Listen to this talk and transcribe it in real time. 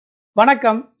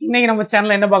வணக்கம். இன்னைக்கு நம்ம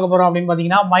சேனல்ல என்ன பார்க்க போறோம் அப்படின்னு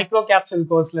பாத்தீங்கன்னா மைக்ரோ கேப்சூல்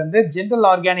கோர்ஸ்ல இருந்து general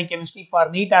organic chemistry for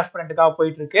NEET ஆஸ்பிரண்ட்காக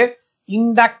போயிட்டு இருக்கு.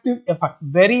 Inductive effect,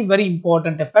 very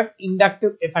important effect,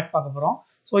 inductive effect பார்க்க போறோம்.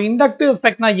 ஸோ இண்டக்டிவ்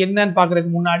எஃபெக்ட்னா என்னன்னு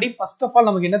பாக்குறதுக்கு முன்னாடி ஃபர்ஸ்ட் ஆஃப் ஆல்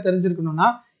நமக்கு என்ன தெரிஞ்சிருக்கணும்னா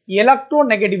எலக்ட்ரோ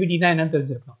நெகட்டிவிட்டினா என்னன்னு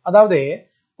தெரிஞ்சிருக்கணும். அதாவது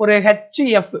ஒரு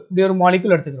HF இப்படி ஒரு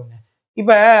மாலிகுல் எடுத்துக்கிறோங்க.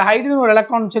 இப்ப ஹைட்ரஜன் ஒரு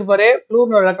எலக்ட்ரான் வச்சிருப்பாரு,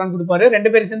 ஃப்ளூரின் ஒரு எலக்ட்ரான் கொடுப்பாரு,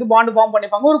 ரெண்டு பேரும் சேர்ந்து பாண்ட் ஃபார்ம்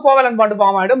பண்ணிப்பாங்க. ஒரு கோவலன்ட் பாண்ட்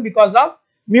ஃபார்ம் ஆயிடும் because of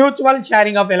mutual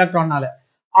sharing of எலக்ட்ரானால.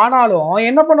 ஆனாலும்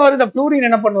என்ன பண்ணுவாரு இந்த ஃப்ளூரின்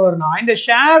என்ன பண்ணுவாருன்னா இந்த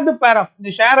ஷேர்டு பேர் ஆஃப் இந்த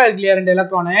ஷேரா இருக்கு இல்லையா ரெண்டு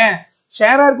எலக்ட்ரானு,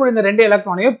 ஷேரா இருக்கக்கூடிய இந்த ரெண்டு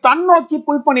எலக்ட்ரானையும் தன்னோக்கி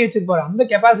புல் பண்ணி வச்சிருப்பாரு. அந்த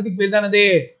கெப்பாசிட்டிக்கு பேர் தானது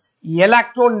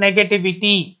எலக்ட்ரோ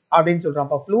நெகட்டிவிட்டி அப்படின்னு சொல்றோம்.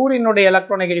 அப்ப ஃப்ளூரினுடைய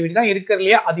எலக்ட்ரோ நெகட்டிவிட்டி தான்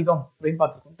இருக்கிறதுலயே அதிகம் அப்படின்னு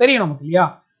பார்த்துருக்கோம். தெரியும் நமக்கு இல்லையா?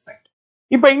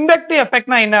 இப்ப இண்டக்டிவ்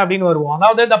எஃபெக்ட்னா என்ன அப்படின்னு வருவோம்.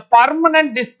 அதாவது the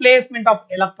permanent displacement of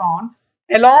electron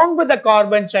along with the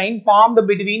carbon chain formed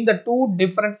between the two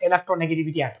different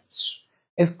electronegativity atoms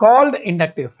is called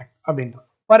inductive effect அப்படின்றோம்.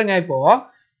 பாருங்க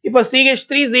இப்போ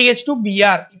CH3 CH2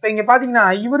 Br. இப்போ இங்க பாத்தீங்கன்னா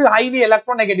இவரு ஹைலி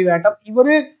எலக்ட்ரோநெகட்டிவ் ஆட்டம்,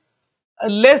 இவரு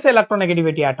லெஸ்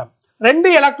எலக்ட்ரோநெகட்டிவிட்டி ஆட்டம். ரெண்டு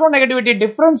எலக்ட்ரோநெகட்டிவிட்டி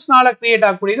டிஃபரன்ஸ்னால கிரியேட்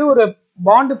ஆகக்கூடியது ஒரு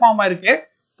பாண்ட் ஃபார்ம் இருக்கு,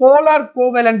 போலார்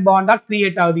கோவேலன்ட் பாண்டா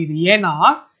கிரியேட் ஆகுது. இது ஏன்னா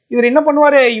இவர் என்ன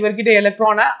பண்ணுவாரு, இவர்கிட்ட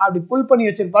எலக்ட்ரானை அப்படி புல் பண்ணி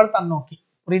வச்சிருப்பாரு தன்னோக்கி.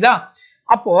 புரியுதா?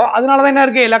 அப்போ அதனாலதான் என்ன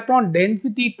இருக்கு, electron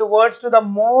density towards to the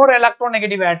more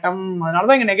electronegative ஆட்டம்.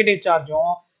 அதனாலதான் இங்க நெகட்டிவ்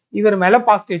சார்ஜும் இவர் மேல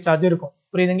பாசிட்டிவ் சார்ஜ் இருக்கும்.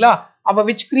 புரியுதுங்களா? அப்ப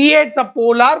which creates a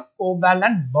polar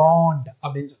covalent bond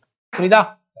அப்படின்னு சொல்றோம். புரியுதா?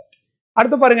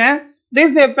 அடுத்து பாருங்க,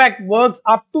 this effect works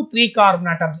up to 3 carbon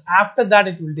atoms. After that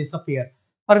it will disappear.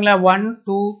 பாருங்களா 1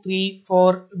 2 3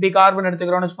 4 இப்படி கார்பன்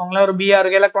எடுத்துக்கிறோம்னு வச்சுக்கோங்களேன். ஒரு Br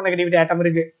எலக்ட்ரோநெகட்டிவிட்டி ஆட்டம்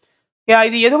இருக்கு.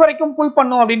 இது எது வரைக்கும் புல்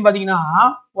பண்ணும் அப்படின்னு பாத்தீங்கன்னா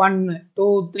 1 2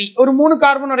 3 ஒரு 3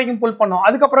 கார்பன் வரைக்கும் புல் பண்ணும்.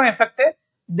 அதுக்கப்புறம் எஃபெக்ட்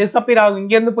டிசப்பியர் ஆகும்.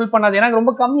 இங்க இருந்து புல் பண்ணாது, ஏன்னா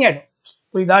ரொம்ப கம்மியாயிடும்.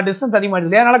 புரியுதா? டிஸ்டன்ஸ்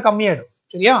அதிகமாயிடுது, அதனால கம்மியாயிடும்.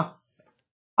 சரியா?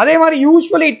 அதே மாதிரி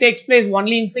usually it takes place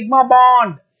only in sigma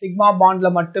bond. Sigma பாண்ட்ல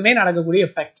மட்டுமே நடக்கக்கூடிய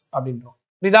எஃபெக்ட் அப்படின்றோம்.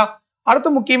 புரியுதா? அடுத்து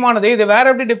முக்கியமானது, இது வேற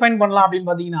எப்படி டிஃபைன் பண்ணலாம் அப்படின்னு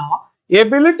பாத்தீங்கன்னா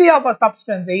ability of a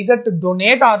substance either to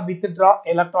donate R withdraw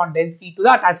electron density to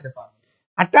the attached carbon.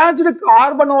 Attached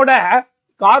கார்பனோட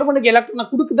கார்பனுக்கு எலக்ட்ரானை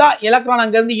கொடுக்குதா, எலக்ட்ரான்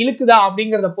அங்க இருந்து இழுக்குதா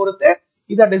அப்படிங்கறத பொறுத்து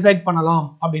இதை டிசைட் பண்ணலாம்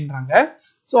அப்படின்றாங்க.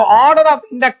 So order of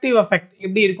inductive effect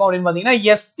எப்படி இருக்கும் அப்படின்னு பாத்தீங்கன்னா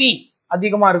SP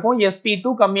அதிகமா இருக்கும்,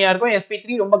 SP2 கம்மியா இருக்கும்,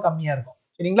 SP3 ரொம்ப கம்மியா இருக்கும்.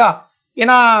 சரிங்களா?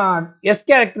 ஏன்னா S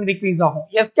கேரக்டர் டிக்ரீஸ் ஆகும்.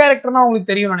 S கேரக்டர்னா உங்களுக்கு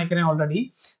தெரியும் நினைக்கிறேன் ஆல்ரெடி.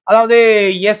 அதாவது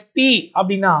SP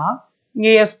அப்படின்னா இங்க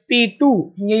SP2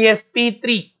 இங்க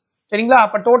SP3. சரிங்களா?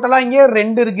 அப்ப டோட்டலா இங்க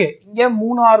 2 இருக்கு, இங்க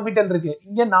 3 ஆர்பிட்டல் இருக்கு,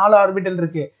 இங்க 4 ஆர்பிட்டல்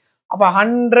இருக்கு. அப்ப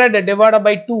 100 டிவைடட்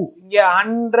பை 2, இங்க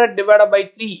 100 டிவைடட் பை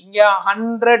 3, இங்க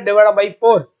 100 டிவைடட் பை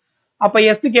 4. அப்ப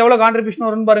எஸ்க்கு எவ்வளவு கான்ட்ரிபியூஷன்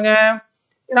வரும்னு பாருங்க.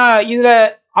 ஏன்னா இதுல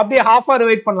அப்படியே ஹாஃபா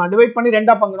டிவைட் பண்ணலாம், டிவைட் பண்ணி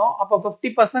ரெண்டா பங்கணும். அப்ப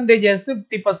 50% S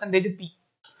 50% P.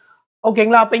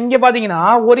 ஓகேங்களா? அப்ப இங்க பாத்தீங்கன்னா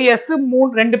ஒரு S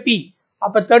 2 P,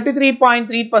 அப்ப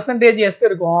 33.3% S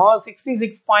இருக்கும்,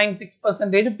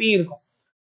 66.6% P இருக்கும்.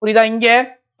 புரியுதா? இங்க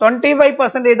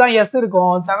 25% தான் S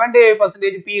இருக்கும்,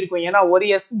 75% P இருக்கும். ஏன்னா ஒரு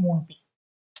S 3 P.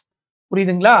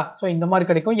 புரியுதுங்களா? சோ இந்த மாதிரி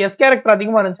கிடைக்கும். S கேரக்டர்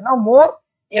அதிகமா இருந்துச்சுன்னா மோர்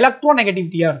எலக்ட்ரோ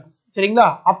நெகட்டிவிட்டியா இருக்கும். சரிங்களா?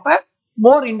 அப்ப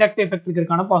மோர் இண்டக்டிவ் எஃபெக்ட்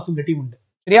இருக்கிறதுக்கான பாசிபிலிட்டி உண்டு.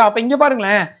 சரியா? அப்ப இங்க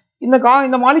பாருங்களேன்,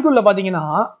 இந்த மாலிகுல்ல பாத்தீங்கன்னா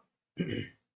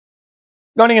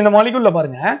இந்த மாலிகுல்ல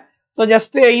பாருங்க. சோ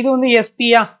ஜஸ்ட் இது வந்து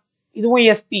SP-யா, இதுவும்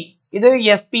SP, இது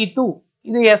SP2,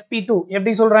 இது SP2.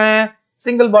 எப்படி சொல்றேன்?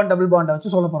 சிங்கிள் பாண்ட் டபுள் பாண்ட்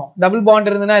வச்சு சொல்ல போறோம். டபுள் பாண்ட்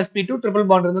இருந்ததுன்னா SP2, ட்ரிபிள்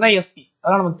பாண்ட் இருந்ததுன்னா SP.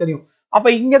 அதெல்லாம் நமக்கு தெரியும். அப்ப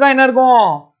இங்கதான் என்ன இருக்கும்,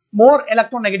 மோர்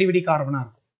எலக்ட்ரோ நெகட்டிவிட்டி கார்பனா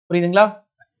இருக்கும். புரியுதுங்களா?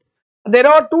 There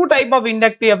are two type of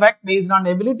inductive effect based on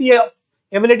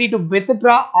ability to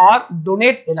withdraw or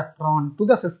donate electron to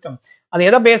the system. அது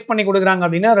எதை பேஸ் பண்ணி கொடுக்குறாங்க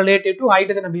அப்படின்னா relative to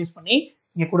hydrogen பேஸ் பண்ணி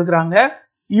இங்க கொடுக்குறாங்க.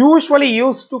 Usually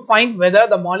used to find whether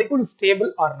the molecule is stable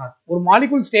or not. ஒரு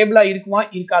molecule ஸ்டேபிளா இருக்குமா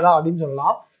இருக்காதா அப்படின்னு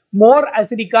சொல்லலாம். மோர்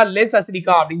அசிடிக்கா லெஸ்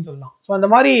அசிடிக்கா அப்படின்னு சொல்லலாம். ஸோ அந்த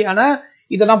மாதிரியான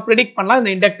இதெல்லாம் ப்ரெடிக்ட் பண்ணலாம்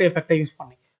இந்த இண்டக்டிவ் எஃபெக்டை யூஸ்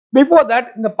பண்ணி. பிஃபோர் தட்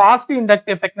இந்த பாசிட்டிவ்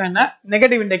இண்டக்டிவ் எஃபெக்ட்னா என்ன,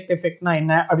 நெகட்டிவ் இண்டக்டிவ் எஃபெக்ட்னா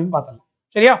என்ன அப்படின்னு பார்த்தலாம்.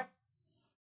 சரியா?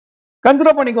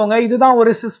 கன்சிடர் பண்ணிக்கோங்க, இதுதான்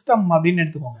ஒரு சிஸ்டம் அப்படின்னு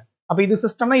எடுத்துக்கோங்க. அப்ப இது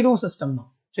சிஸ்டம்னா இதுவும் சிஸ்டம்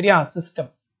தான். சரியா?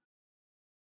 சிஸ்டம்.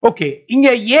 ஓகே, இங்க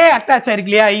ஏ அட்டாச் ஆயிருக்கு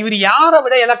இல்லையா, இவர் யாரை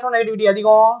விட எலக்ட்ரோநெகட்டிவிட்டி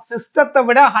அதிகம், சிஸ்டத்தை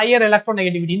விட ஹையர்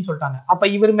எலக்ட்ரோநெகட்டிவிட்டின்னு சொல்லிட்டாங்க. அப்ப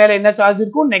இவர் மேல என்ன சார்ஜ்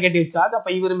இருக்கும், நெகட்டிவ் சார்ஜ்.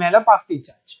 அப்ப இவர் மேல பாசிட்டிவ்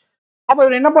சார்ஜ். அப்ப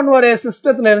இவர் என்ன பண்ணுவாரு,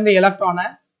 சிஸ்டத்துல இருந்து எலக்ட்ரானை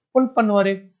புல்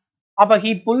பண்ணுவாரு. அப்ப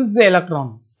ஹி புல்ஸ்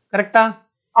எலக்ட்ரான். கரெக்டா?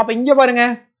 அப்ப இங்க பாருங்க,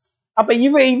 அப்ப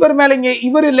இவர் மேல இங்க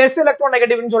இவர் லெஸ்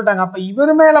எலக்ட்ரோநெகட்டிவ்னு சொல்லிட்டாங்க. அப்ப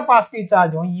இவர் மேல பாசிட்டிவ்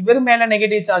சார்ஜும் இவர் மேல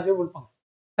நெகட்டிவ் சார்ஜும் கொடுப்பாங்க.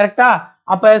 கரெக்டா?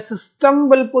 அப்ப system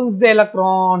will bulls the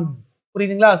electron.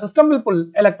 புரியுதுங்களா? System will pull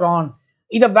electron.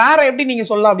 இத வேற எப்படி நீங்க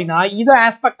சொல்லலாம் அப்படின்னா இத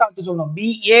ஆஸ்பெக்டா வச்சு சொல்லணும்.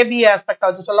 AB ஆஸ்பெக்டா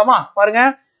வச்சு சொல்லலாமா? பாருங்க,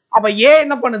 அப்ப ஏ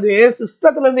என்ன பண்ணுது,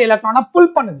 சிஸ்டத்துல இருந்து எலக்ட்ரானை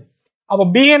புல் பண்ணுது. அப்ப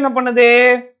B என்ன பண்ணுது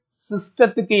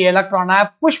சிஸ்டத்துக்கு எலக்ட்ரானை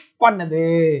புஷ் பண்ணுது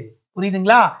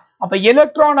புரியுதுங்களா அப்ப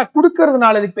எலக்ட்ரானை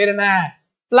கொடுக்கிறதுனால இதுக்கு பேர் என்ன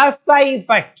பிளஸ் ஐ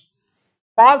எஃபெக்ட்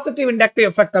பாசிட்டிவ் இண்டக்டிவ்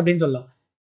எஃபெக்ட் அப்படின்னு சொல்லலாம்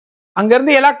அங்க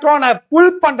இருந்து எலக்ட்ரானை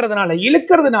புல் பண்றதுனால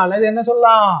இழுக்கிறதுனால இது என்ன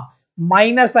சொல்லலாம்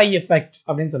மைனஸ் ஐ எஃபெக்ட்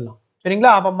அப்படின்னு சொல்லலாம்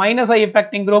சரிங்களா அப்ப மைனஸ் ஐ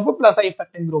எஃபெக்டிங் குரூப் பிளஸ் ஐ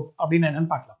எஃபெக்டிங் குரூப் அப்படின்னு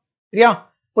என்னன்னு பார்க்கலாம் சரியா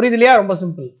புரியுது இல்லையா ரொம்ப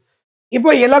சிம்பிள் இப்போ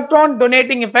electron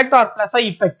donating effect R plus ஐ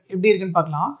எஃபெக்ட் எப்படி இருக்குன்னு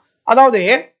பார்க்கலாம் அதாவது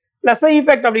பிளஸ் ஐ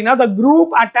எஃபெக்ட் அப்படின்னா the group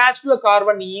attached to a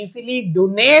carbon easily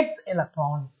donates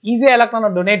electron ஈஸியா எலக்ட்ரானை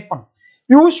டொனேட் பண்ணும்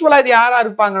யூசுவலா இது யாரா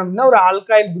இருப்பாங்க அப்படின்னா ஒரு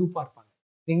ஆல்கைல் குரூப்பா இருப்பாங்க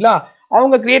சரிங்களா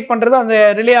அவங்க கிரியேட் பண்றது அந்த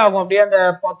ரிலே ஆகும் அப்படியே அந்த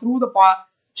த்ரூ த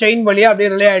செயின் வழியா அப்படியே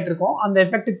ரிலே ஆயிட்டு இருக்கும் அந்த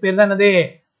எஃபெக்ட்டுக்கு பேர் தான் என்னது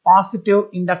பாசிட்டிவ்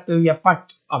இண்டக்டிவ்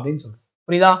எஃபெக்ட் அப்படின்னு சொல்றோம்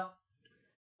புரியுதா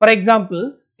ஃபார் எக்ஸாம்பிள்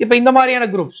இப்போ இந்த மாதிரியான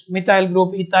groups methyl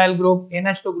group ethyl group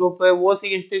NH2 group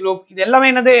OCH3 group இது எல்லாமே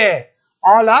என்னது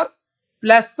ஆல் ஆர்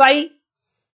பிளஸ் ஐ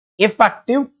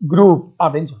எஃபெக்டிவ் குரூப்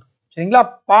அப்படின்னு சொல்றோம் சரிங்களா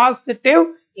பாசிட்டிவ்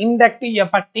இண்டக்டிவ்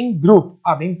எஃபெக்டிங் குரூப்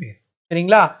அப்படின்னு பேர்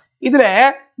சரிங்களா இதுல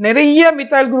நிறைய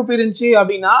மித்தைல் குரூப் இருந்துச்சு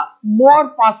அப்படின்னா more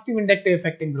positive inductive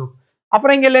affecting group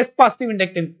அப்புறம் இங்க லெஸ் பாசிட்டிவ்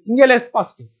இண்டக்டிவ் இங்க லெஸ்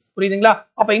பாசிட்டிவ் புரியுதுங்களா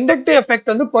அப்ப இண்டக்டிவ்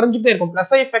எஃபெக்ட் வந்து குறைஞ்சிட்டே இருக்கும்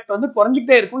பிளஸ் எஃபெக்ட் வந்து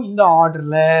குறைஞ்சிட்டே இருக்கும் இந்த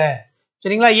ஆர்டர்ல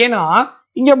சரிங்களா ஏன்னா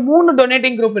இங்க 3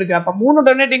 டொனேட்டிங் குரூப் இருக்கு அப்ப 3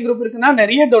 டொனேட்டிங் குரூப் இருக்குன்னா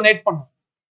நிறைய டொனேட் பண்ணும்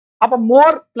அப்ப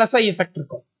மோர் பிளஸ் ஐ எஃபெக்ட்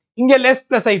இருக்கும் இங்க லெஸ்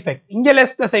பிளஸ் ஐ எஃபெக்ட் இங்க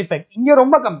லெஸ் பிளஸ் ஐ எஃபெக்ட் இங்க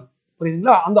ரொம்ப கம்மி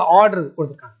புரியுதுங்களா அந்த ஆர்டர்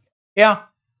கொடுத்துருக்காங்க ஓகேயா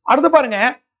அடுத்து பாருங்க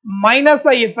மைனஸ்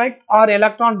ஐ effect R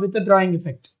electron withdrawing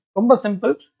effect ரொம்ப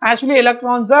சிம்பிள் ஆக்சுவலி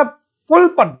எலக்ட்ரான்ஸை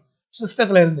புல் பண்ணும்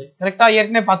சிஸ்டத்துல இருந்து கரெக்டா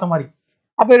ஏற்கனவே பார்த்த மாதிரி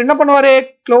அப்ப என்ன பண்ணுவாரு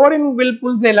chlorine will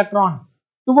pull the electron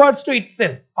towards to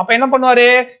itself அப்ப என்ன பண்ணுவாரு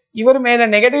இவர் மேல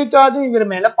நெகட்டிவ் சார்ஜ் இவர்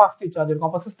மேல பாசிட்டிவ் சார்ஜ் இருக்கும்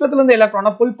அப்ப சிஸ்டத்துல இருந்து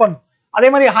எலக்ட்ரானை புல் பண்ணும் அதே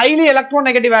மாதிரி ஹைலி எலக்ட்ரோ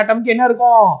நெகட்டிவ் ஆட்டம்க்கு என்ன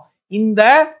இருக்கும் இந்த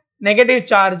நெகட்டிவ்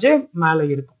சார்ஜ் மேல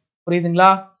இருக்கும் புரியுதுங்களா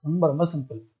ரொம்ப ரொம்ப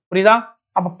சிம்பிள் புரியுதா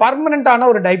அப்ப பர்மனன்டான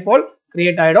ஒரு டைபோல்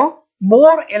கிரியேட் ஆயிடும்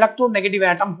மோர் எலக்ட்ரோ நெகட்டிவ்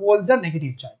ஆட்டம் ஹோல்ட்ஸ் அ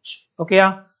நெகட்டிவ் சார்ஜ் ஓகேயா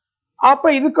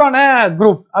அப்ப இதுக்கான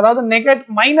குரூப் அதாவது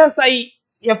மைனஸ் ஐ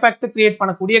எஃபெக்ட் கிரியேட்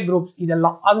பண்ணக்கூடிய குரூப்ஸ்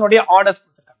இதெல்லாம் அதனுடைய ஆர்டர்ஸ்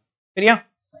கொடுத்துருக்காங்க சரியா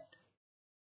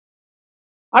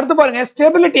அடுத்து பாருங்க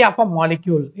ஸ்டெபிலிட்டி ஆஃப் அ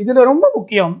மாலிக்யூல் இதுல ரொம்ப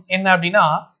முக்கியம் என்ன அப்படின்னா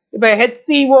இப்ப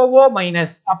HCOO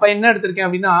மைனஸ் அப்ப என்ன எடுத்திருக்கேன்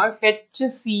அப்படின்னா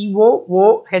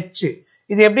HCOOH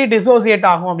இது எப்படி டிசோசியேட்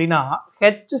ஆகும் அப்படின்னா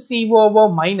HCOO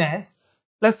minus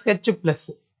plus H plus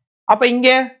அப்ப இங்க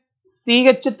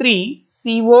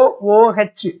CH3COOH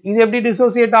இது எப்படி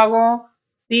டிசோசியேட் ஆகும்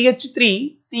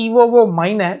CH3COO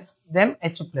மைனஸ் தென்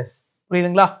H பிளஸ்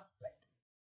புரியுதுங்களா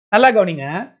நல்லா கவனிங்க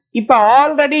இப்ப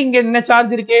ஆல்ரெடி இங்க என்ன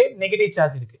சார்ஜ் இருக்கு நெகட்டிவ்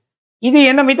சார்ஜ் இருக்கு இது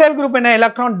என்ன மித்தைல் குரூப் என்ன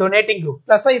எலக்ட்ரான் டொனேட்டிங் குரூப்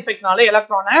பிளஸ் எஃபெக்ட்னால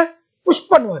எலக்ட்ரானை புஷ்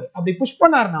பண்ணுவாரு அப்படி புஷ்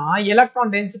பண்ணாருன்னா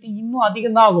எலக்ட்ரான் டென்சிட்டி இன்னும்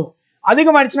அதிகம் தான் ஆகும்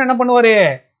அதிகமாயிடுச்சுன்னா என்ன பண்ணுவாரு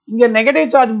இங்க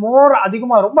நெகட்டிவ் சார்ஜ் மோர்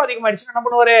அதிகமா ரொம்ப அதிகமாயிடுச்சுன்னா என்ன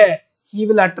பண்ணுவாரு he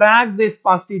will attract this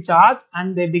positive charge and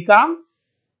they become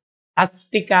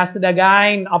acetic acid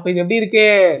again அப்ப இது எப்படி இருக்கு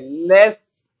less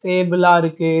stable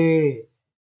இருக்கு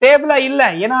ஸ்டேபிளா இல்ல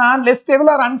ஏன்னா லெஸ்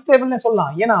ஸ்டேபிள் ஆர் அன்ஸ்டேபிள்னு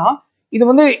சொல்லலாம் ஏன்னா இது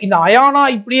வந்து இந்த அயானா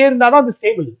இப்படியே இருந்தாதான் அது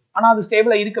ஸ்டேபிள் ஆனா அது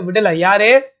ஸ்டேபிளா இருக்க விடல யாரு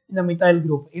இந்த மித்தைல்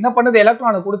குரூப் என்ன பண்ணுது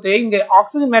எலக்ட்ரானை கொடுத்து இங்க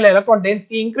ஆக்சிஜன் மேல எலக்ட்ரான்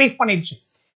டென்சிட்டி இன்க்ரீஸ் பண்ணிடுச்சு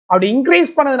அப்படி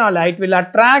இன்க்ரீஸ் பண்ணதுனால it will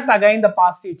attract again the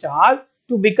positive charge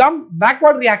to become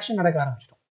backward reaction நடக்க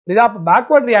ஆரம்பிச்சிடும் புரியுதா அப்ப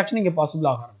பேக்வர்ட் ரியாக்ஷன் இங்க பாசிபிள்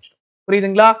ஆக ஆரம்பிச்சிடும்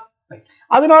புரியுதுங்களா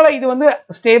அதனால இது வந்து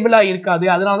ஸ்டேபிளா இருக்காது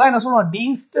அதனாலதான் என்ன சொல்லுவோம்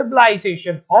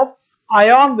டீஸ்டெபிலைசேஷன் of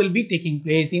ion will be taking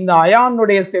place இந்த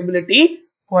அயானுடைய ஸ்டெபிலிட்டி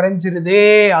குறைஞ்சிருது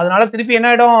அதனால திருப்பி என்ன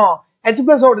ஆயிடும் H+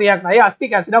 ஓட ரியாக்ட் ஆகி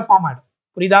அசிட்டிக் ஆசிடா ஃபார்ம் ஆயிடும்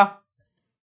புரியுதா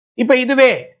இப்ப இதுவே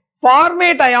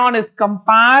format ion is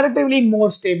comparatively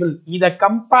more stable இத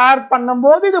கம்பேர்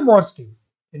பண்ணும்போது இது மோர் ஸ்டேபிள்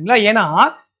சரிங்களா ஏன்னா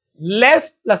லெஸ்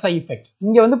பிளஸ் ஐ எஃபெக்ட்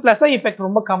இங்க வந்து பிளஸ் ஐ எஃபெக்ட்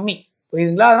ரொம்ப கம்மி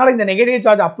புரியுதுங்களா அதனால இந்த நெகட்டிவ்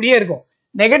சார்ஜ் அப்படியே இருக்கும்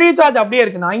நெகட்டிவ் சார்ஜ் அப்படியே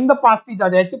இருக்குன்னா இந்த பாசிட்டிவ்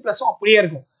சார்ஜ் H+ அப்படியே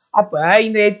இருக்கும் அப்ப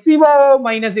இந்த HCO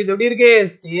மைனஸ் இது எப்படி இருக்கு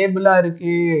ஸ்டேபிளா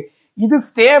இருக்கு இது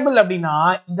ஸ்டேபிள் அப்படின்னா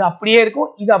இது அப்படியே இருக்கும்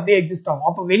இது அப்படியே எக்ஸிஸ்ட் ஆகும்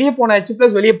அப்ப வெளியே போன H+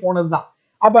 வெளியே போனதுதான்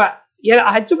அப்ப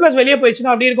H+ வெளியே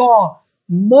போயிடுச்சுன்னா அப்படி இருக்கும்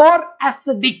மோர்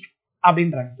அசிடிக்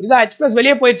அப்படின்றாங்க புரியுதா H+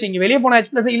 வெளியே போயிடுச்சு இங்க வெளியே போன H+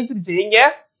 இழுத்துருச்சு இங்க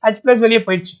H+ வெளியே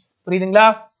போயிடுச்சு புரியுதுங்களா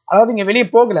அதாவது இங்க வெளியே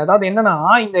போகல அதாவது என்னன்னா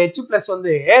இந்த H+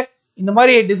 வந்து இந்த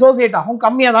மாதிரி டிசோசியேட் ஆகும்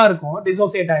கம்மியா தான் இருக்கும்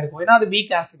டிசோசியேட் ஆயிருக்கும் ஏன்னா அது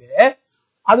வீக் ஆசிட்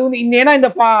அது வந்து ஏன்னா இந்த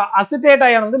அசிட்டேட்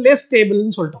அயான் வந்து லெஸ்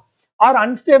ஸ்டேபிள்னு சொல்லிட்டோம் ஆர்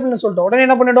அன்ஸ்டேபிள்னு சொல்லிட்டோம் உடனே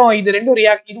என்ன பண்ணிடும் இது ரெண்டும்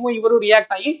ரியாக்ட் இதுவும் இவரும்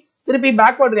ரியாக்ட் ஆகி திருப்பி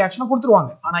பேக்வர்ட் ரியாக்ஷனை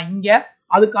கொடுத்துருவாங்க ஆனா இங்க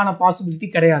அதுக்கான பாசிபிலிட்டி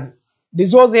கிடையாது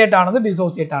டிசோசியேட் ஆனது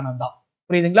தான்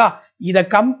புரியுதுங்களா இத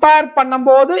கம்பேர்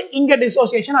பண்ணும்போது இங்க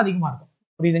டிசோசியேஷன் அதிகமா இருக்கும்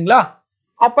புரியுதுங்களா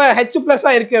அப்ப H+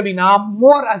 இருக்கு அப்படின்னா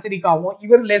மோர் அசிடிக்காவும்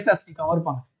இவர் லெஸ் அசிடிக்காவும்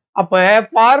இருப்பாங்க அப்ப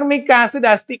ஃபார்மிக் ஆசிட்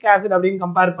அசிட்டிக் ஆசிட் அப்படின்னு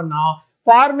கம்பேர் பண்ணா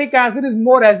Formic acid is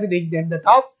more acidic than that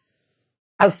of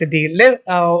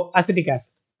acetic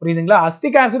acid. புரியுதுங்களா?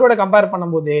 அசிட்டிக் ஆசிடோட கம்பேர்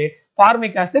பண்ணும்போது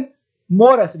ஃபார்மிக் ஆசிட்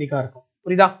மோர் அசிடிக்கா இருக்கும்.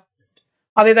 புரியுதா?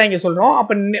 அதே தான் இங்க சொல்றோம்.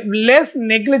 அப்ப லெஸ்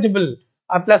நெக்லிஜிபிள்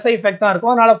பிளஸ் எஃபெக்ட் தான்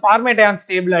இருக்கும். அதனால ஃபார்மேட் அயான்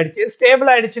ஸ்டேபிள் ஆயிடுச்சு. ஸ்டேபிள்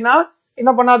ஆயிடுச்சுன்னா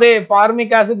என்ன பண்ணாது?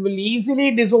 Formic acid will easily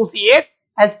dissociate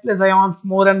H plus ions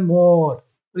more and more.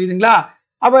 புரியுதுங்களா?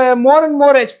 அப்ப more and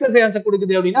more H plus ions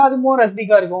கொடுக்குது அப்படின்னா அது மோர்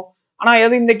அசிடிக்கா இருக்கும். ஆனா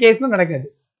எது இந்த கேஸ்ல நடக்காது.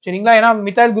 சரிங்களா? ஏன்னா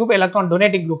மித்தைல் குரூப் எலக்ட்ரான்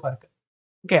டொனேட்டிங் குரூப்பா இருக்கு.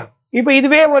 ஓகே, இப்ப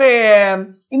இதுவே ஒரு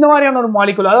இந்த மாதிரியான ஒரு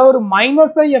மாலிகுல், அதாவது ஒரு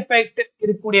மைனஸ் எஃபெக்ட்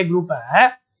இருக்கக்கூடிய குரூப்பை,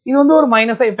 இது வந்து ஒரு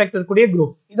மைனஸ் எஃபெக்ட் இருக்கக்கூடிய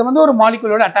குரூப், இதை வந்து ஒரு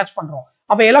மாலிகுலோட அட்டாச் பண்றோம்.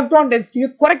 அப்ப எலக்ட்ரான் டென்சிட்டியை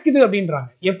குறைக்குது அப்படின்றாங்க.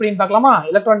 எப்படின்னு பார்க்கலாமா?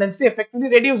 Electron density effectively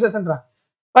ரெடியூசஸ்ன்றாங்க.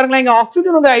 பாருங்களேன், இங்க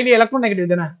ஆக்சிஜன் வந்து ஹைலி எலக்ட்ரான்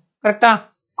நெகட்டிவ் தானே, கரெக்டா?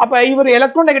 அப்ப இவர்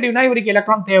எலக்ட்ரான் நெகட்டிவ்னா இவருக்கு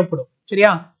எலக்ட்ரான் தேவைப்படும்.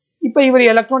 சரியா? இப்ப இவர்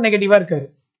எலக்ட்ரான் நெகட்டிவா இருக்காரு.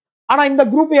 ஆனா இந்த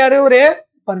குரூப் யாரு? ஒரு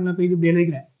பாருங்க, இப்ப இது இப்படி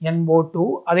எழுதிக்கிறேன் NO2,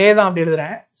 அதே தான் அப்படி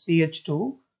எழுதுறேன் CH2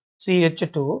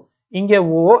 CH2, இங்க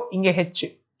O, இங்க H.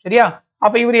 சரியா?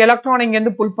 அப்ப இவர் எலக்ட்ரான் இங்க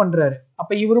இருந்து புல் பண்றாரு,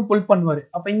 அப்ப இவரும் புல் பண்ணுவாரு,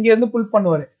 அப்ப இங்க இருந்து புல்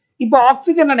பண்ணுவாரு. இப்ப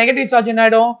ஆக்சிஜன்ல நெகட்டிவ் சார்ஜ் என்ன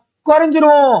ஆயிடும்?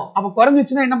 குறைஞ்சிரும். அப்ப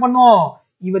குறைஞ்சிச்சுன்னா என்ன பண்ணும்?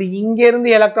 இவர் இங்க இருந்து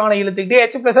எலக்ட்ரானை இழுத்துக்கிட்டு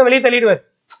H+ வெளியே தள்ளிடுவார்.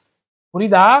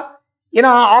 புரியுதா?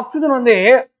 ஏன்னா ஆக்சிஜன் வந்து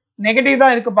நெகட்டிவ்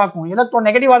தான் இருக்க பார்க்கும், எலக்ட்ரான்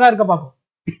நெகட்டிவா தான் இருக்க பார்க்கும்,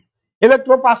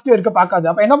 எலக்ட்ரோ பாசிட்டிவ் இருக்க பார்க்காது.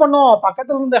 அப்ப என்ன பண்ணும்?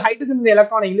 பக்கத்துல இருந்து ஹைட்ரஜன் இருந்து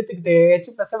எலக்ட்ரானை இழுத்துக்கிட்டு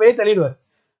H+ வெளியே தள்ளிடுவார்.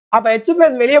 அப்ப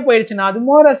H+ வெளியே போயிடுச்சுன்னா அது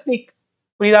மோர் அசிடிக்.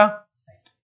 புரியுதா?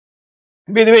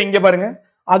 இதுவே இங்க பாருங்க,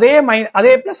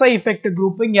 அதே பிளஸ் எஃபெக்ட்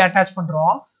குரூப் இங்க அட்டாச்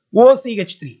பண்றோம்.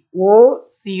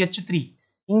 OCH3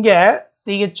 இங்க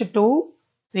CH2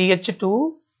 CH2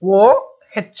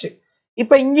 OH.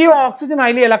 இப்ப இங்கேயும் ஆக்சிஜன்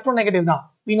ஹைலி எலக்ட்ரோ நெகட்டிவ் தான்,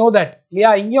 we know that இல்லையா?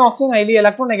 இங்கேயும் ஆக்சிஜன் ஹைலி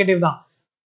எலக்ட்ரோ நெகட்டிவ் தான்,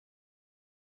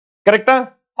 கரெக்டா?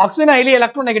 ஆக்சிஜன் ஹைலி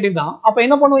எலக்ட்ரோ நெகட்டிவ் தான். அப்ப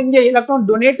என்ன பண்ணுவோம்? இங்க எலக்ட்ரான்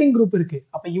டொனேட்டிங் குரூப் இருக்கு,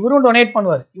 அப்ப இவரும் டொனேட்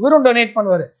பண்ணுவாரு, இவரும் டொனேட்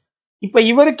பண்ணுவாரு. இப்ப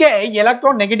இவருக்கே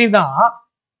எலக்ட்ரான் நெகட்டிவ் தான்,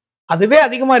 அதுவே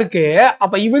அதிகமா இருக்கு.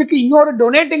 அப்ப இவருக்கு இன்னொரு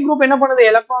டொனேட்டிங் குரூப் என்ன பண்ணுது?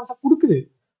 எலக்ட்ரான்ஸை கொடுக்குது.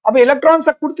 அப்ப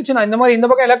எலக்ட்ரான்ஸை கொடுத்துச்சுன்னா, இந்த மாதிரி இந்த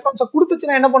பக்கம் எலக்ட்ரான்ஸை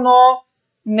கொடுத்துச்சுன்னா என்ன பண்ணும்?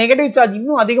 நெகட்டிவ் சார்ஜ்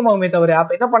இன்னும் அதிகமாகுமே தவிர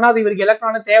அப்ப என்ன பண்ணாது? இவருக்கு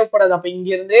எலக்ட்ரான் தேவைப்படாது. அப்ப இங்க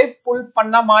இருந்து புல்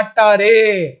பண்ண மாட்டாரு.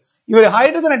 இவர்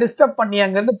ஹைட்ரஜனை டிஸ்டர்ப் பண்ணி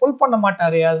அங்க இருந்து புல் பண்ண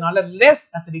மாட்டாரு. அதனால லெஸ்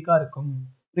அசிடிக்கா இருக்கும்.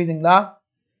 புரியுதுங்களா?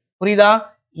 புரியுதா?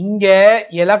 இங்க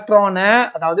எலக்ட்ரானை,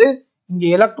 அதாவது இங்க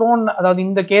எலக்ட்ரான், அதாவது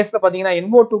இந்த கேஸ்ல பாத்தீங்கன்னா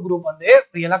NO2 குரூப் வந்து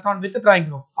ஒரு எலக்ட்ரான் வித்ட்ராயிங்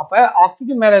குரூப். அப்ப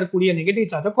ஆக்சிஜன் மேல இருக்கக்கூடிய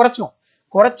நெகட்டிவ் சார்ஜை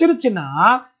குறைச்சிருச்சுன்னா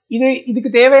இதுக்கு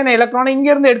தேவையான எலக்ட்ரானை இங்க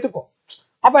இருந்து எடுத்துக்கும்.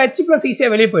 அப்ப H+ ஈஸியா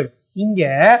வெளியே போயிடும். இங்க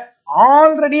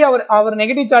ஆல்ரெடி அவர்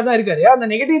நெகட்டிவ் சார்ஜ் தான் இருக்காரு, அந்த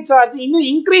நெகட்டிவ் சார்ஜ் இன்னும்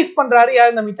இன்க்ரீஸ் பண்றாரு.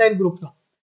 யார்? இந்த மித்தைல் குரூப் தான்.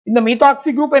 இந்த மீத்தாக்சி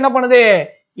குரூப் என்ன பண்ணுது?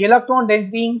 எலக்ட்ரான்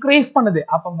டென்சிட்டி இன்க்ரீஸ் பண்ணுது.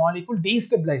 அப்ப மாலிகுல்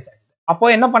டீஸ்டபிளைஸ் ஆயிடுது. அப்போ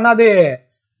என்ன பண்ணாது?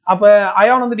 அப்ப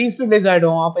அயான் வந்து டீஸ்டபிளைஸ்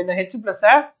ஆயிடும். அப்ப இந்த H+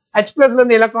 ல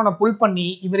இருந்து எலக்ட்ரானை புல் பண்ணி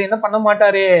இவர் என்ன பண்ண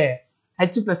மாட்டாரு?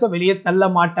 H+ வெளியே தள்ள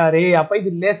மாட்டாரு. அப்ப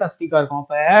இது லெஸ் அசிடிக்கா இருக்கும்.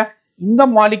 அப்ப இந்த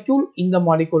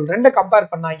மாலிகுல் ரெண்ட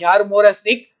கம்பேர் பண்ணா யார் மோர்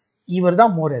அசிடிக்? இவர்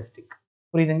தான் மோர் அசிடிக்.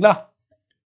 புரியுதுங்களா?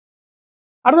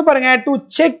 அடுத்து பாருங்க, to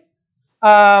check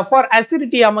for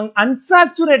acidity among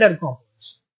unsaturated compounds.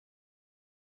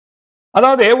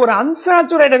 அதாவது ஒரு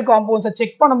அன்சாச்சுரேட்டட் காம்பவுண்ட்ஸை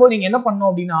செக் பண்ணும்போது நீங்க என்ன பண்ணணும்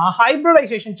அப்படின்னா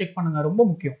ஹைபிரிடைசேஷன் செக் பண்ணுங்க, ரொம்ப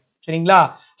முக்கியம். சரிங்களா?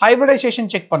 ஹைபிரிடைசேஷன்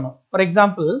செக் பண்ணும். ஃபார்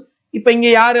எக்ஸாம்பிள், இப்ப இங்க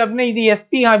யாரு அப்படின்னா இது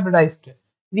sp ஹைபிரிடைஸ்ட்,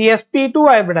 இது sp2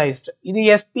 ஹைபிரிடைஸ்ட், இது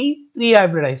sp3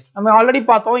 ஹைபிரிடைஸ்ட். நம்ம ஆல்ரெடி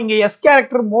பார்த்தோம், இங்க s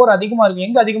கேரக்டர் மோர் அதிகமா இருக்கும்.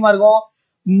 எங்க அதிகமா இருக்கும்?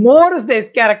 More is the s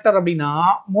character அப்படின்னா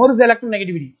more is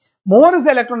electronegativity, more is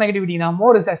எலக்ட்ரோநெகட்டிவிட்டினா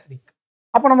more is acidic.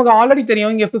 அப்ப நமக்கு ஆல்ரெடி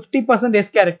தெரியும் இங்க 50% s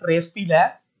கேரக்டர் sp ல,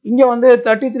 இங்க வந்து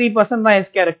 33% தான் s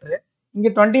கேரக்டர், இங்க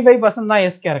 25% தான்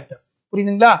s கேரக்டர்.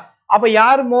 புரியுதுங்களா? அப்ப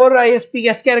யார் மோர் s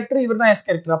கேரக்டர்? இவர் தான் s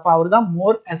கேரக்டர். அப்ப அவர் தான்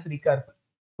மோர் அசிடிக்கா இருப்பார்.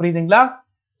 புரியுதுங்களா?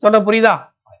 சொல்ல புரியுதா?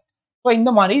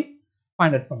 இந்த மாதிரி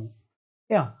ஃபைண்ட் அவுட் பண்ணுங்க.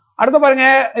 அடுத்து பாருங்க,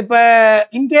 இப்ப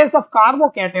in case of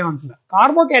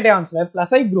கார்போகேட்டயான்ஸ்ல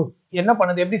plus I group என்ன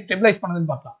பண்ணுது, எப்படி ஸ்டெபிலைஸ்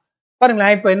பண்ணுதுன்னு பார்க்கலாம்.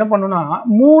 பாருங்களேன், இப்ப என்ன பண்ணுனா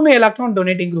 3 எலக்ட்ரான்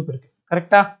டொனேட்டிங் குரூப் இருக்கு,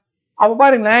 கரெக்டா? அப்ப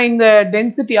பாருங்களேன், இந்த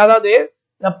டென்சிட்டி, அதாவது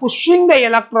pushing the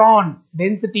electron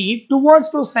density towards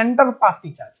to center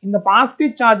positive charge. இந்த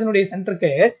பாசிட்டிவ் சார்ஜினுடைய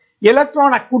சென்டருக்கு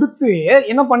எலக்ட்ரானை கொடுத்து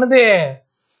என்ன பண்ணுது?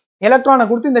 எலக்ட்ரானை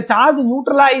கொடுத்து இந்த சார்ஜ்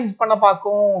நியூட்ரலைஸ் பண்ண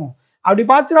பார்க்கும். அப்படி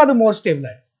பார்த்துனா அது மோர் ஸ்டேபிள்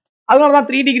ஆகும். அதனாலதான்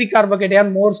 3 டிகிரி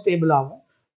கார்போகேட்டயான் மோர் ஸ்டேபிள் ஆகும்,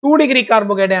 2 டிகிரி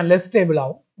கார்போகேட்டயான் லெஸ் ஸ்டேபிள்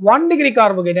ஆகும், 1 டிகிரி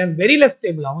கார்போகேட்டயான் வெரி லெஸ்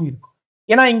ஸ்டேபிள் ஆகும் இருக்கும்.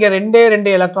 ஏன்னா இங்க ரெண்டே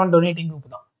எலக்ட்ரான் டொனேட்டிங்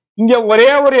குரூப் தான், இங்க ஒரே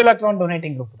ஒரு எலக்ட்ரான்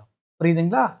டொனேட்டிங் குரூப் தான்.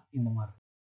 புரியுதுங்களா? இந்த மாதிரி.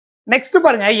 நெக்ஸ்ட்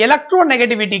பாருங்க,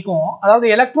 எலக்ட்ரோநெகட்டிவிட்டிக்கும்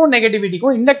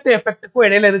இண்டக்டிவ் எஃபெக்ட்டுக்கும்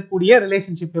இடையில இருக்கக்கூடிய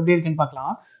ரிலேஷன்ஷிப் எப்படி இருக்குன்னு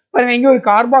பார்க்கலாம். பாருங்க, இங்க ஒரு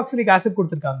கார்பாக்சிலிக் ஆசிட்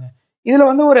கொடுத்துருக்காங்க. இதுல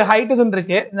வந்து ஒரு ஹைட்ரஜன்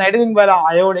இருக்கு. இந்த ஹைட்ரஜன் வேலை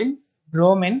அயோடின்,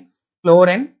 புரோமின்,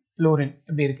 குளோரின், ஃப்ளூரின்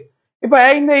இப்படி இருக்கு. இப்ப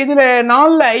இந்த இதுல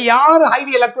 4ல யார்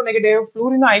highly electronegative?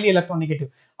 Fluorine highly electronegative.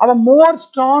 அவ மோர்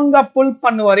ஸ்ட்ராங்கா புல்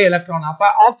பண்ணுவாரு எலக்ட்ரான். அப்ப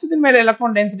ஆக்சிஜன் மேல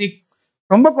எலக்ட்ரான் டென்சிட்டி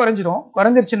ரொம்ப குறைஞ்சிரும்.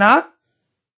 குறைஞ்சிருச்சுன்னா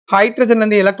ஹைட்ரஜன்ல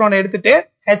இருந்து எலக்ட்ரான் எடுத்துட்டு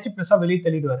H+ வெளியே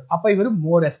தள்ளிடுவாரு. அப்ப இவர்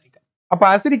மோர் அசிடிக். அப்ப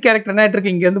அசிடிக் கேரக்டர் என்ன ஆயிட்டு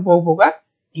இருக்கு? இங்க இருந்து போக போக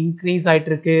இன்க்ரீஸ்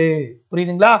ஆயிட்டு இருக்கு.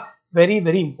 புரியுதுங்களா? Very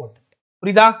very important.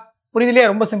 புரியுதா? புரியுது இல்லையா?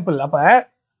 ரொம்ப சிம்பிள். அப்ப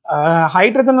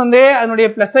ஹைட்ரஜன் வந்து அதனுடைய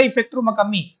பிளஸ் எஃபெக்ட் ரொம்ப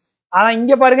கம்மி. ஆனா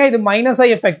இங்க பாருங்க இது மைனஸ்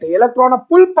எஃபெக்ட். எலக்ட்ரானை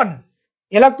புல் பண்ணு.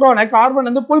 எலக்ட்ரானை கார்பன்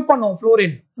வந்து புல் பண்ணும்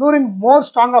ஃப்ளூரின். ஃப்ளூரின் மோர்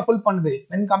ஸ்ட்ராங்கா புல் பண்ணுது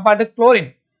when compared to குளோரின்.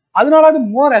 அதனால அது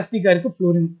மோர் அசிடிக்கா இருக்கு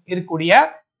ஃப்ளூரின் இருக்கக்கூடிய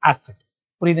ஆசிட்.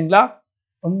 புரியுதுங்களா?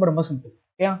 ரொம்ப ரொம்ப சிம்பிள்.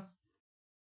 ஓகே.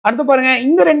 அடுத்து பாருங்க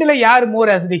இந்த ரெண்டுல யார் மோர்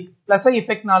அசிடிக்? பிளஸ்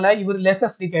எஃபெக்ட்னால இவர் லெஸ்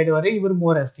அசிடிக் ஆயிடுவாரு, இவர்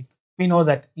மோர் அசிடிக். we know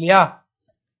that இல்லையா?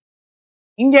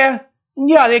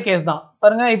 இங்க அதே கேஸ் தான்.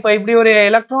 பாருங்க இப்ப இப்படி ஒரு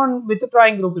எலக்ட்ரான்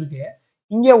வித்ட்ராயிங் குரூப் இருக்கு.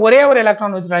 இங்க ஒரே ஒரு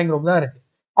எலக்ட்ரான் வித்ட்ராயிங் குரூப் தான் இருக்கு.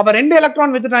 அப்ப 2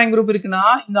 எலக்ட்ரான் வித்ட்ராயிங் குரூப் இருக்குன்னா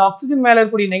இந்த ஆக்சிஜன் மேல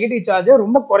இருக்கக்கூடிய நெகட்டிவ் சார்ஜ்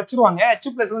ரொம்ப குறைச்சிருவாங்க. H+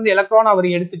 இருந்து எலக்ட்ரான் அவர்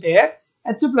எடுத்துட்டு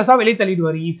H+ வெளியே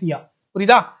தள்ளிடுவாரு ஈஸியா.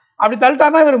 புரியுதா? அப்படி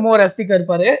தள்ளிட்டாருன்னா இவர் மோர் அசிடிக்கா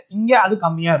இருப்பாரு. இங்க அது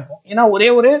கம்மியா இருக்கும். ஏன்னா ஒரே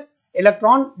ஒரு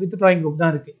எலக்ட்ரான் வித்ட்ராயிங் குரூப்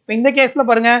தான் இருக்கு. இப்ப இந்த கேஸ்ல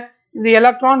பாருங்க இது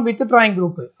எலக்ட்ரான் வித்ட்ராயிங்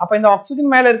குரூப். அப்ப இந்த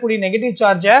ஆக்சிஜன் மேல இருக்கக்கூடிய நெகட்டிவ்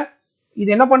சார்ஜ இது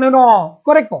என்ன பண்ணணும்?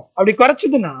 குறைக்கும். அப்படி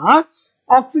குறைச்சதுன்னா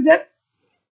ஆக்சிஜன்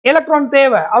எலக்ட்ரான்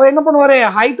தேவை. அவர் என்ன பண்ணுவாரு?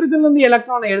 ஹைட்ரஜன்ல இருந்து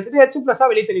எலக்ட்ரானை எடுத்துட்டு H+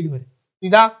 வெளியே தள்ளிடுவாரு.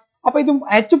 புரியுதா? அப்ப இது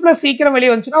H+ சீக்கிரம் வெளியே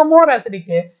வந்துச்சுன்னா மோர்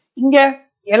அசிடிக். இங்க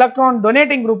எலக்ட்ரான்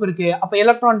டொனேட்டிங் குரூப் இருக்கு. அப்ப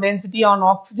எலக்ட்ரான் டென்சிட்டி ஆன்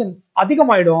ஆக்சிஜன்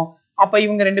அதிகமாயிடும். அப்ப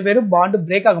இவங்க 2 பேரும் பாண்ட்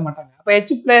பிரேக் ஆக மாட்டாங்க. அப்ப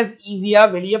H+ ஈஸியா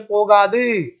வெளியே போகாது.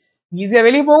 ஈஸியா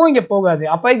வெளியே போகும், இங்க போகாது.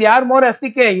 அப்ப இது யார் மோர்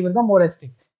அசிடிக்? இவர் தான் மோர்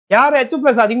அசிடிக். யார்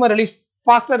H+ அதிகமா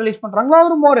ஃபாஸ்டா ரிலீஸ் பண்றாங்களோ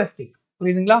அவர் மோர் அசிடிக்.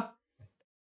 புரியுதுங்களா?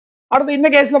 அடுத்து இந்த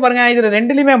கேஸ்ல பாருங்க இதுல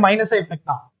ரெண்டுலயுமே மைனஸ் எஃபெக்ட்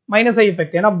தான். Minus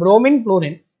effect. ஏன்னா புரோமின்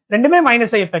ஃப்ளோரின் ரெண்டுமே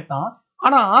மைனஸ் எஃபெக்ட் தான்.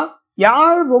 ஆனா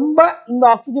யார் ரொம்ப இந்த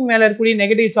ஆக்சிஜன் மேல இருக்கக்கூடிய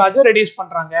நெகட்டிவ் சார்ஜ் ரெடியூஸ்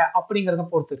பண்றாங்க அப்படிங்கறத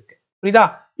பொறுத்து இருக்கு. புரியுதா?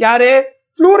 யாரு?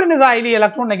 Fluorine is highly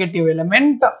electron negative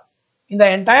element இந்த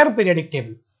என்டையர் பீரியாடிக்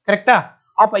டேபிள். கரெக்டா?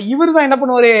 அப்ப இவர் தான் என்ன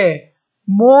பண்ணுவாரு?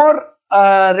 மோர்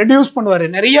ரெடியூஸ் பண்ணுவாரு.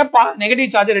 நிறைய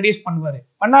நெகட்டிவ் சார்ஜ் ரெடியூஸ் பண்ணுவாரு.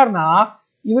 பண்ணாருன்னா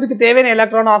இவருக்கு தேவையான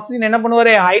எலக்ட்ரான் ஆக்சிஜன் என்ன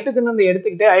பண்ணுவாரு? ஹைட்ரஜன் இருந்து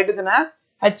எடுத்துக்கிட்டு ஹைட்ரஜனை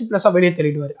H+ வெளியே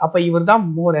தள்ளிடுவாரு. அப்ப இவர் தான்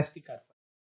மோர் அசிடிக்கா இருப்பார்.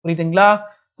 புரியுதுங்களா?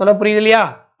 சொல்ல புரியுது இல்லையா?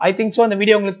 I think so. இந்த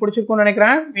வீடியோ உங்களுக்கு பிடிச்சிருக்கும்னு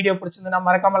நினைக்கிறேன். வீடியோ பிடிச்சிருந்தா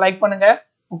மறக்காம லைக் பண்ணுங்க.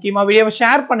 முக்கியமா வீடியோவை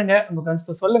ஷேர் பண்ணுங்க. உங்க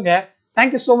ஃப்ரெண்ட்ஸ்க்கு சொல்லுங்க.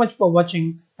 Thank you so much for watching.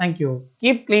 Thank you.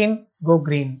 Keep clean, go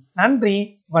green. நன்றி,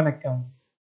 வணக்கம்.